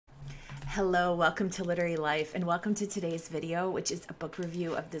Hello, welcome to Literary Life, and welcome to today's video, which is a book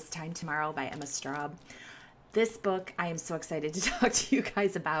review of This Time Tomorrow by Emma Straub. This book, I am so excited to talk to you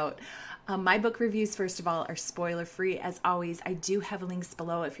guys about. My book reviews, first of all, are spoiler-free. As always, I do have links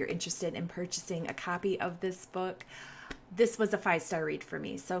below if you're interested in purchasing a copy of this book. This was a 5-star read for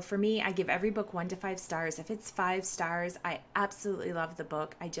me. So for me, I give every book 1 to 5 stars. If it's 5 stars, I absolutely love the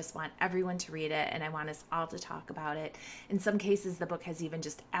book. I just want everyone to read it, and I want us all to talk about it. In some cases, the book has even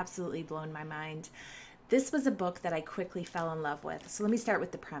just absolutely blown my mind. This was a book that I quickly fell in love with. So let me start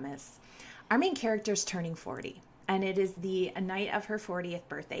with the premise. Our main character is turning 40. And it is the night of her 40th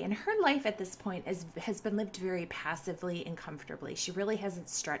birthday. And her life at this point has been lived very passively and comfortably. She really hasn't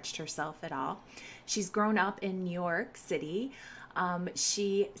stretched herself at all. She's grown up in New York City.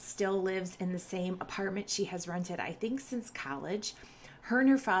 She still lives in the same apartment she has rented, I think, since college. Her and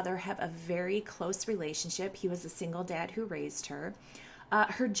her father have a very close relationship. He was a single dad who raised her.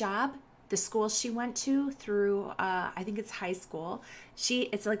 Her job, the school she went to through, I think it's high school,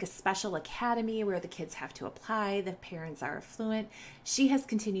 it's like a special academy where the kids have to apply, the parents are affluent. She has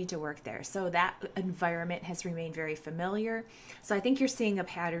continued to work there, so that environment has remained very familiar. So I think you're seeing a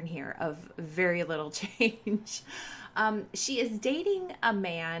pattern here of very little change. She is dating a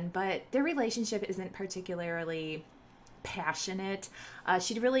man, but their relationship isn't particularly passionate.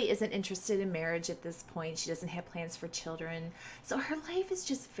 She really isn't interested in marriage at this point. She doesn't have plans for children. So her life is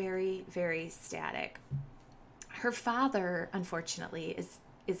just very, very static. Her father, unfortunately,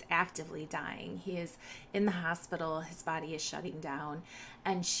 is actively dying. He is in the hospital. His body is shutting down.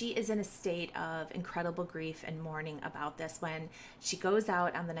 And she is in a state of incredible grief and mourning about this when she goes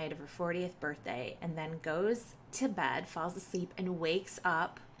out on the night of her 40th birthday and then goes to bed, falls asleep, and wakes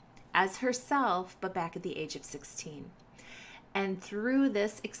up as herself, but back at the age of 16. And through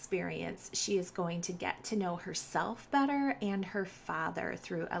this experience, she is going to get to know herself better and her father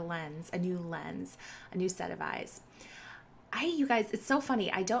through a new set of eyes. You guys, it's so funny.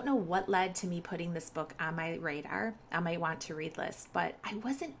 I don't know what led to me putting this book on my radar, on my want to read list, but I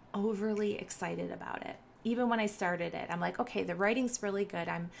wasn't overly excited about it. Even when I started it, I'm like, okay, the writing's really good.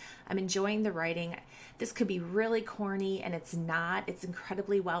 I'm enjoying the writing. This could be really corny, and it's not. It's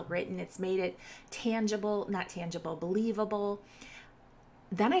incredibly well written. It's made it believable.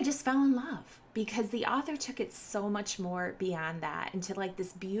 Then I just fell in love because the author took it so much more beyond that into like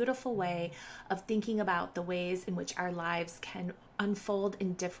this beautiful way of thinking about the ways in which our lives can unfold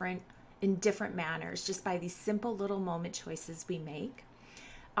in different manners just by these simple little moment choices we make.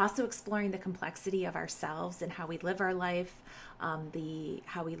 Also exploring the complexity of ourselves and how we live our life,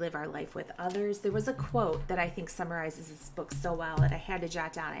 how we live our life with others. There was a quote that I think summarizes this book so well that I had to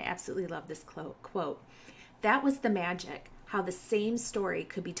jot down. I absolutely love this quote. That was the magic, how the same story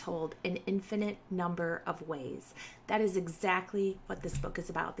could be told an infinite number of ways. That is exactly what this book is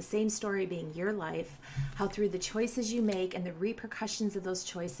about. The same story being your life, how through the choices you make and the repercussions of those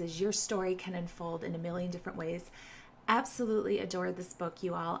choices, your story can unfold in a million different ways. Absolutely adore this book,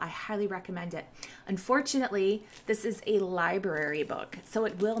 you all. I highly recommend it. Unfortunately, this is a library book, so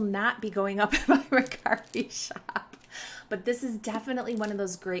it will not be going up in my Mercari shop. But this is definitely one of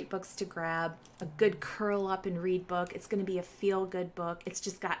those great books to grab, a good curl up and read book. It's going to be a feel-good book. It's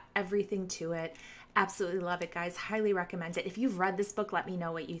just got everything to it. Absolutely love it, guys. Highly recommend it. If you've read this book, let me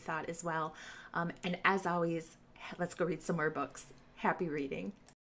know what you thought as well. And as always, let's go read some more books. Happy reading.